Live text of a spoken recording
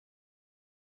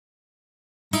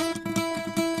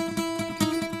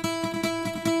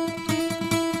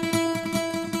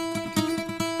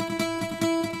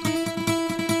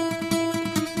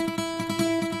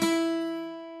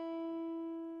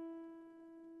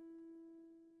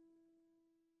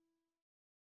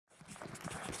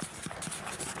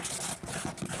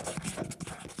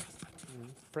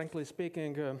Frankly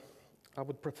speaking, I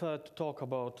would prefer to talk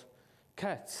about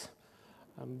cats,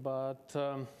 but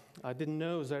I didn't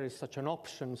know there is such an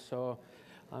option, so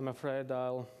I'm afraid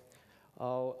I'll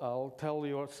tell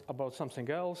you about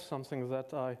something else, something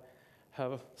that I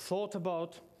have thought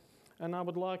about, and I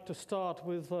would like to start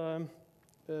with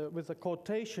a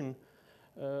quotation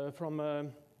from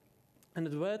an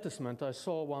advertisement I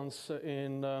saw once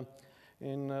in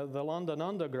the London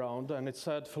Underground, and it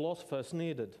said, "Philosophers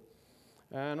needed."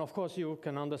 And of course you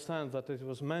can understand that it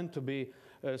was meant to be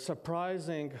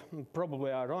surprising,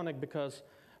 probably ironic, because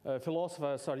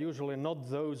philosophers are usually not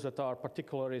those that are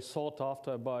particularly sought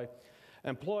after by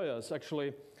employers.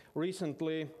 Actually,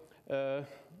 recently a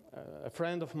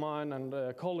friend of mine and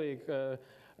a colleague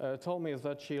told me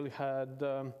that she had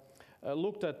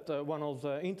looked at one of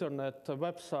the internet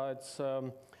websites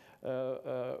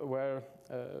where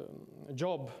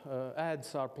job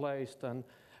ads are placed,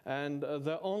 and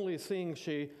the only thing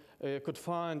she could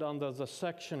find under the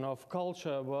section of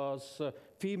culture was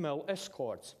female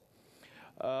escorts.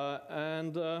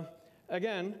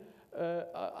 Again,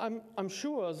 I'm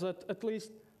sure that at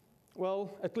least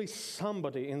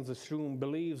somebody in this room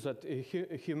believes that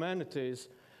humanities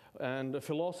and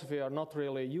philosophy are not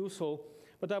really useful,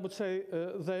 but I would say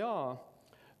they are.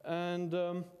 And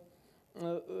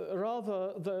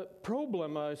rather, the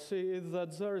problem I see is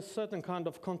that there is certain kind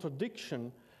of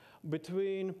contradiction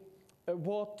between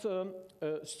what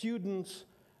students,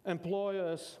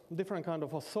 employers, different kind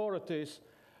of authorities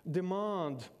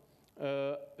demand.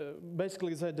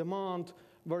 Basically, they demand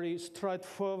very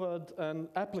straightforward and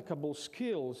applicable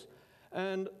skills.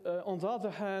 And on the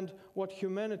other hand, what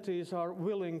humanities are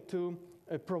willing to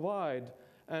provide.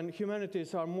 And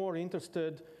humanities are more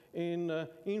interested in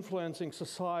influencing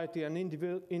society and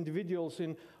individuals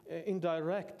in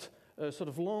indirect, sort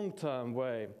of long-term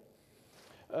way.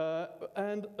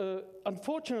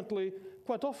 Unfortunately,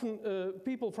 quite often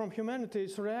people from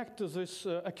humanities react to this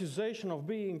accusation of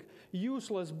being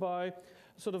useless by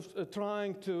sort of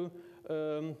trying to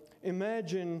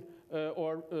imagine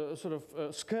or sort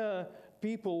of scare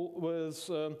people with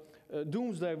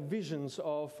doomsday visions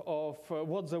of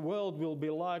what the world will be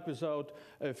like without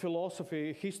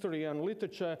philosophy, history, and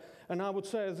literature. And I would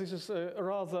say this is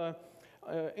rather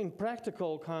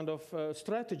impractical kind of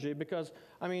strategy, because,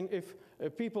 I mean, if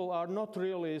people are not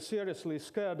really seriously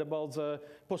scared about the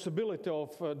possibility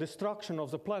of destruction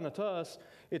of the planet Earth,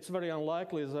 it's very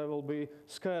unlikely they will be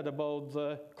scared about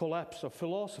the collapse of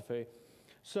philosophy.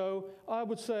 So I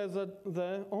would say that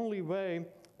the only way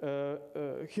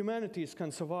humanities can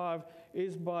survive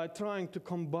is by trying to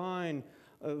combine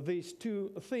these two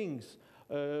things,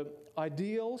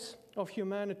 ideals of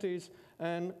humanities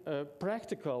and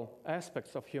practical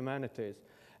aspects of humanities.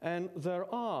 And there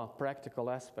are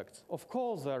practical aspects. Of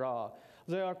course there are.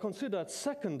 They are considered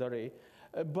secondary,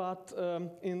 but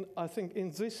I think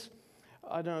in this,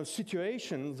 I don't know,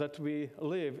 situation that we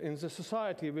live, in the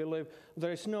society we live,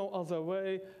 there is no other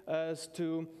way as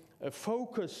to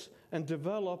focus and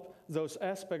develop those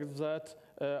aspects that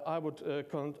I would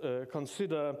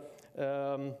consider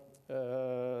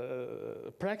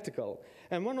practical.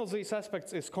 And one of these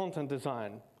aspects is content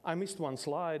design. I missed one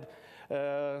slide,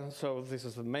 so this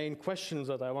is the main question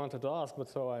that I wanted to ask, but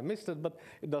so I missed it, but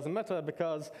it doesn't matter,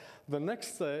 because the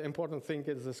next important thing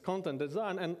is this content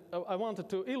design, and I wanted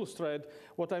to illustrate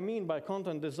what I mean by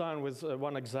content design with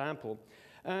one example.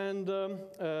 And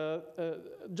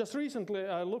just recently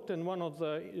I looked in one of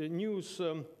the news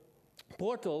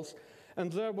portals,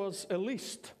 and there was a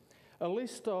list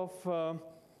of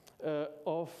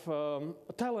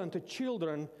talented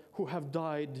children who have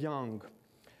died young.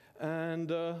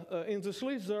 And in this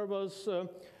list there was a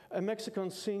Mexican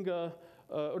singer,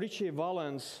 Richie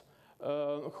Valens,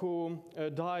 who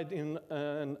died in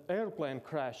an airplane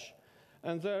crash.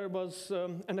 And there was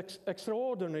an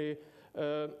extraordinary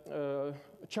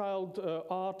child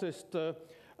artist,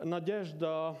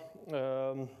 Nadezhda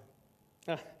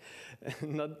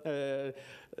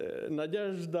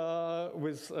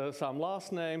with some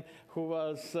last name, who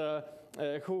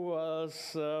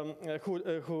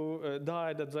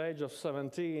died at the age of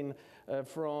 17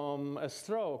 from a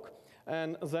stroke.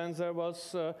 And then there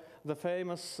was the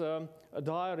famous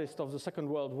diarist of the Second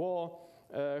World War,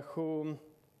 who,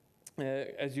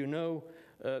 as you know,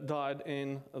 died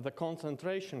in the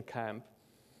concentration camp.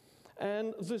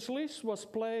 And this list was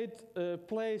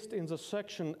placed in the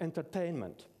section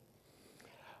entertainment,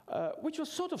 which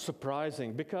was sort of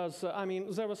surprising, because, I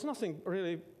mean, there was nothing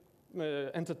really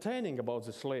entertaining about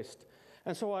this list.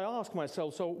 And so I asked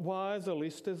myself, so why the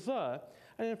list is there?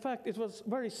 And in fact, it was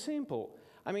very simple.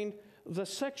 I mean, the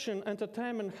section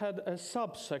entertainment had a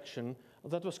subsection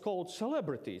that was called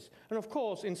celebrities. And of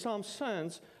course, in some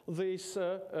sense, these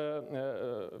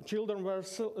children were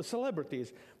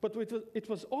celebrities. But it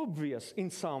was obvious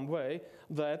in some way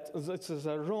that this is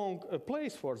a wrong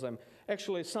place for them.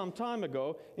 Actually, some time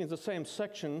ago, in the same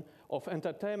section of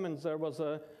entertainment, there was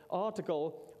an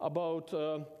article about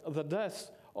the death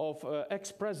of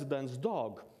ex-president's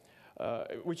dog.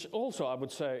 Which also, I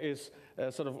would say, is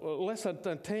sort of less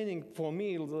entertaining for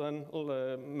me than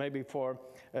maybe for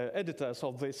editors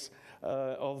of this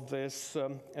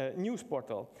news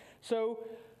portal. So,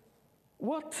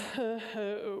 what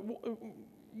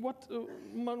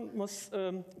one must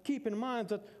keep in mind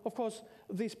that, of course,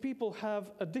 these people have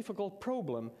a difficult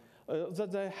problem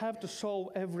that they have to solve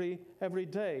every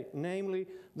day. Namely,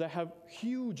 they have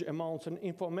huge amounts of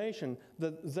information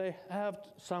that they have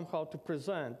somehow to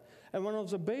present. And one of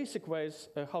the basic ways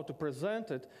how to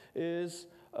present it is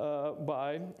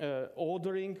by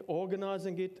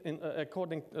organizing it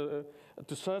according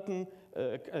to certain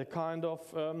kind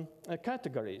of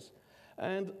categories.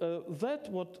 And that,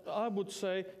 what I would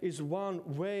say, is one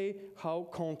way how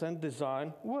content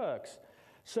design works.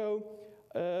 So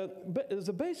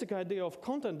the basic idea of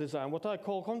content design, what I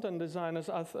call content design, is,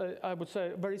 I would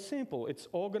say, very simple. It's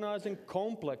organizing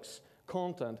complex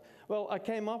content. Well, I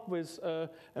came up with a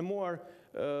more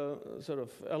sort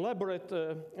of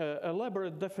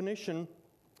elaborate definition,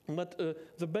 but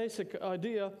the basic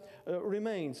idea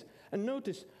remains. And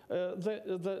notice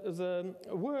the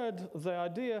word, the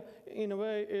idea, in a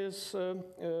way, is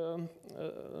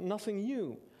nothing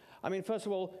new. I mean, first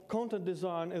of all, content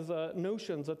design is a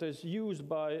notion that is used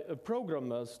by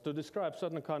programmers to describe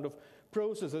certain kind of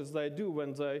processes they do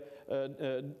when they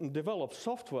develop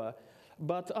software.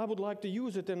 But I would like to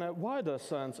use it in a wider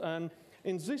sense. And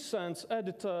in this sense,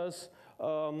 editors,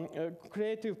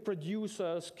 creative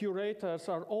producers, curators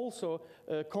are also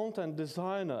content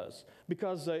designers,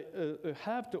 because they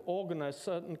have to organize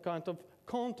certain kind of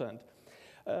content.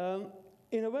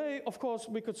 In a way, of course,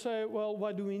 we could say, well,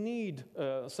 why do we need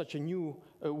such a new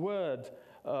word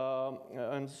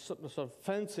and sort of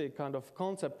fancy kind of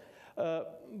concept?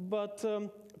 But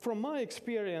from my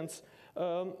experience,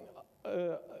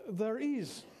 there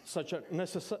is such a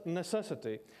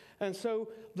necessity. And so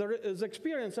the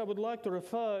experience I would like to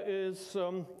refer is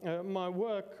my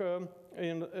work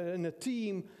in a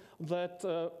team that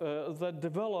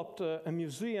developed a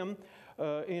museum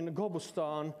in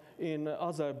Gobustan in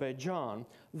Azerbaijan.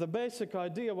 The basic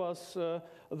idea was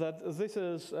that this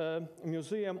is a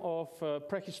museum of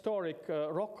prehistoric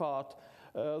rock art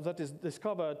that is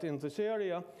discovered in this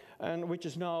area, and which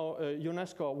is now a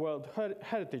UNESCO World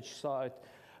Heritage Site.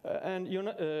 And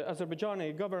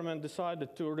Azerbaijani government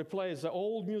decided to replace the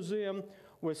old museum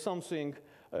with something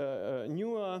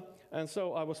newer, and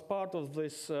so I was part of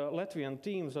this Latvian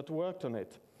team that worked on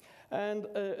it. And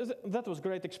that was a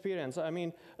great experience. I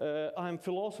mean, I'm a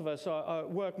philosopher, so I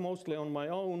work mostly on my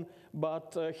own,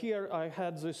 but here I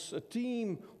had this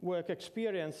team work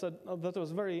experience that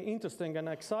was very interesting and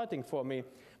exciting for me.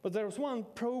 But there was one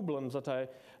problem that I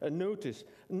noticed.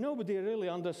 Nobody really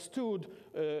understood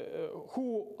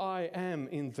who I am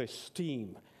in this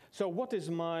team. So what is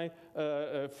my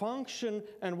function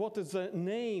and what is the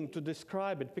name to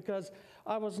describe it? Because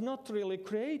I was not really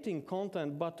creating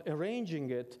content, but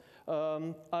arranging it.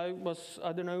 I was,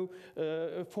 I don't know,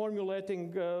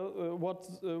 formulating what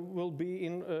will be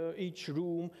in each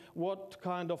room, what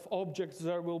kind of objects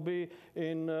there will be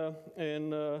in I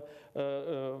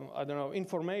don't know,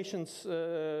 information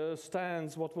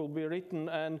stands, what will be written,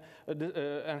 and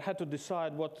had to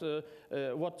decide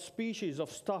what species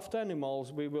of stuffed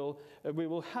animals we will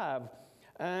have.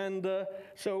 And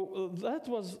so that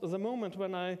was the moment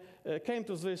when I came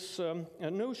to this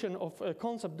notion of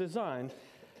concept design.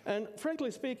 And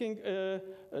frankly speaking,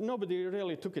 nobody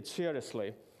really took it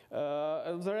seriously.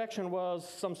 The reaction was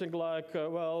something like,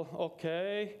 well,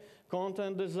 okay,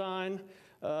 content design,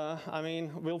 I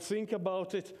mean, we'll think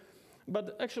about it.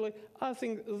 But actually, I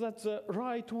think that's the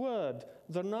right word,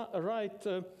 the right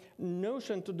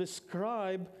notion to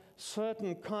describe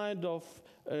certain kind of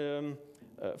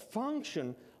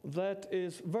function that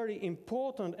is very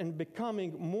important and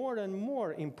becoming more and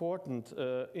more important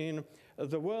in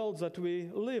the world that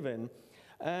we live in.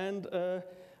 And there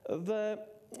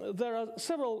are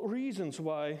several reasons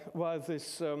why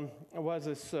this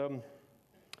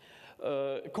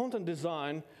content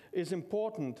design is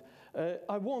important.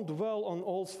 I won't dwell on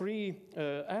all three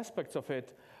aspects of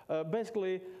it.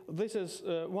 Basically, this is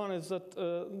one is that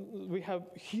we have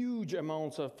huge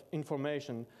amounts of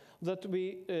information that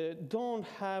we don't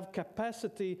have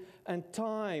capacity and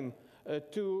time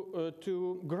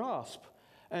to grasp.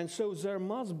 And so there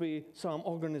must be some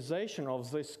organization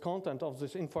of this content, of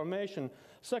this information.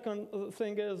 Second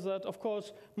thing is that, of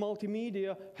course,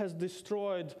 multimedia has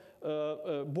destroyed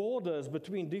borders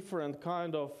between different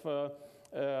kind of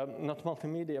not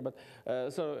multimedia, but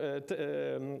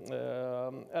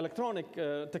electronic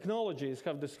technologies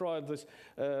have destroyed this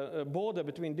border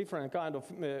between different kind of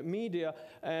media,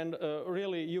 and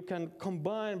really you can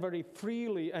combine very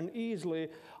freely and easily,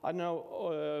 I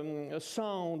know,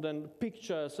 sound and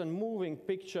pictures and moving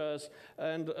pictures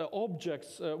and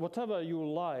objects, whatever you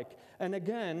like. And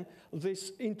again,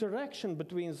 this interaction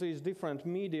between these different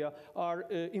media are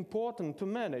important to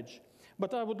manage.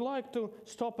 But I would like to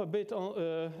stop a bit on,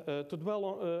 to dwell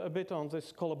on, a bit on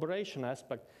this collaboration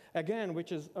aspect, again,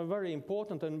 which is very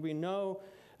important, and we know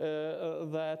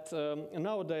that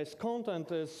nowadays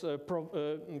content is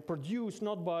produced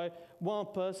not by one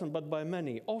person, but by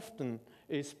many, often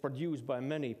is produced by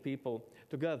many people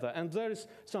together. And there is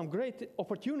some great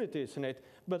opportunities in it,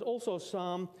 but also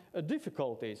some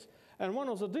difficulties. And one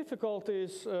of the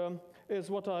difficulties is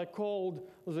what I called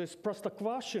this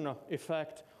Prostokvashino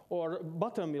effect, or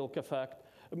buttermilk effect.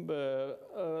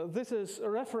 This is a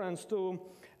reference to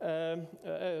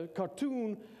a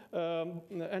cartoon,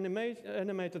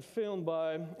 animated film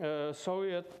by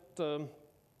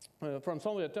from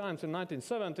Soviet times in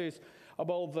 1970s,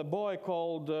 about the boy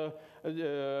called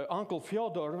Uncle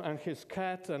Fyodor and his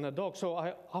cat and a dog.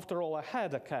 So after all, I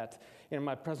had a cat in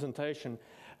my presentation.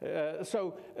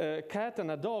 Cat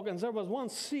and a dog, and there was one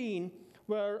scene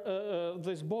where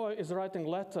this boy is writing a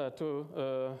letter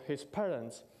to his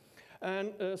parents.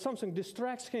 And something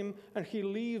distracts him, and he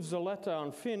leaves the letter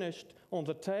unfinished on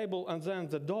the table, and then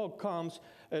the dog comes,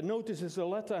 notices the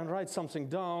letter and writes something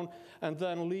down, and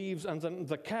then leaves, and then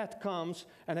the cat comes,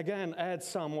 and again adds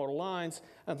some more lines,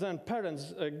 and then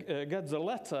parents get the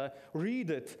letter,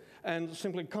 read it, and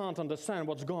simply can't understand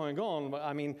what's going on.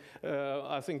 I mean,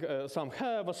 I think some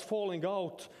hair was falling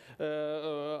out,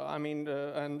 so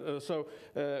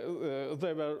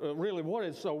they were really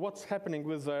worried, so what's happening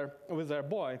with their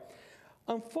boy?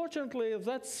 Unfortunately,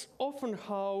 that's often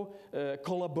how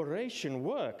collaboration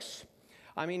works.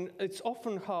 I mean, it's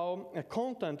often how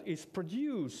content is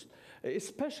produced,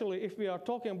 especially if we are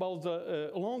talking about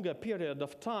the longer period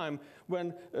of time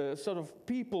when sort of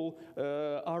people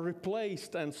are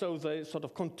replaced, and so they sort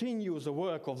of continue the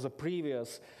work of the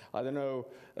previous, I don't know,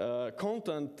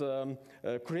 content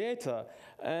creator.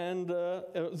 And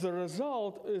the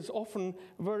result is often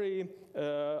very,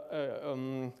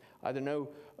 I don't know,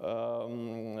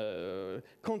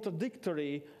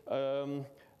 contradictory,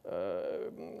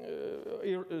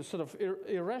 sort of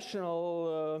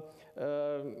irrational,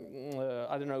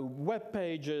 I don't know, web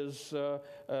pages,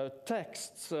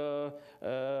 texts,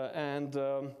 and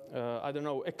I don't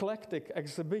know, eclectic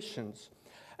exhibitions.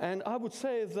 And I would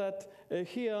say that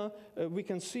here we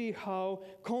can see how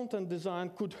content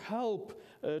design could help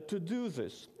to do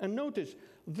this. And notice,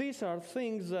 these are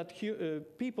things that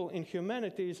people in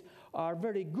humanities are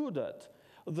very good at.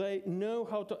 They know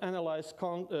how to analyze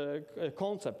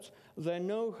concepts. They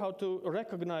know how to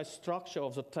recognize structure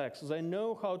of the text. They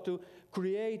know how to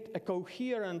create a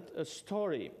coherent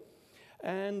story.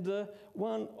 And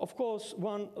of course,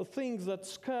 one thing that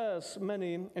scares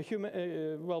many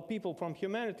people from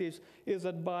humanities is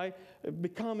that by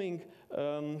becoming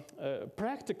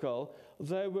practical,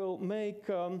 they will make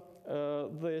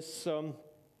this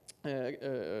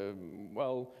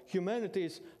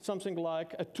humanities something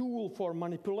like a tool for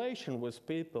manipulation with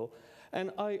people.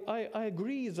 And I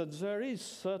agree that there is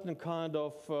certain kind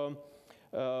of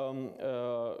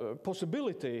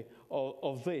possibility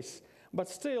of this. But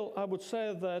still, I would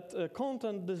say that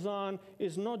content design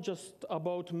is not just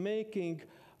about making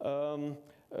some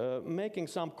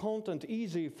content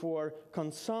easy for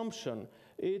consumption.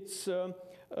 It's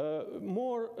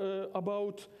more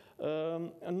about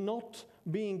not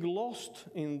being lost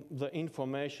in the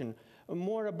information,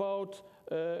 more about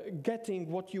getting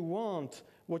what you want,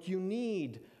 what you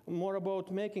need, more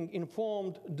about making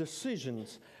informed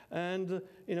decisions. And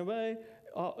in a way,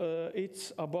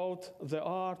 it's about the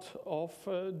art of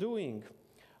doing.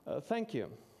 Thank you.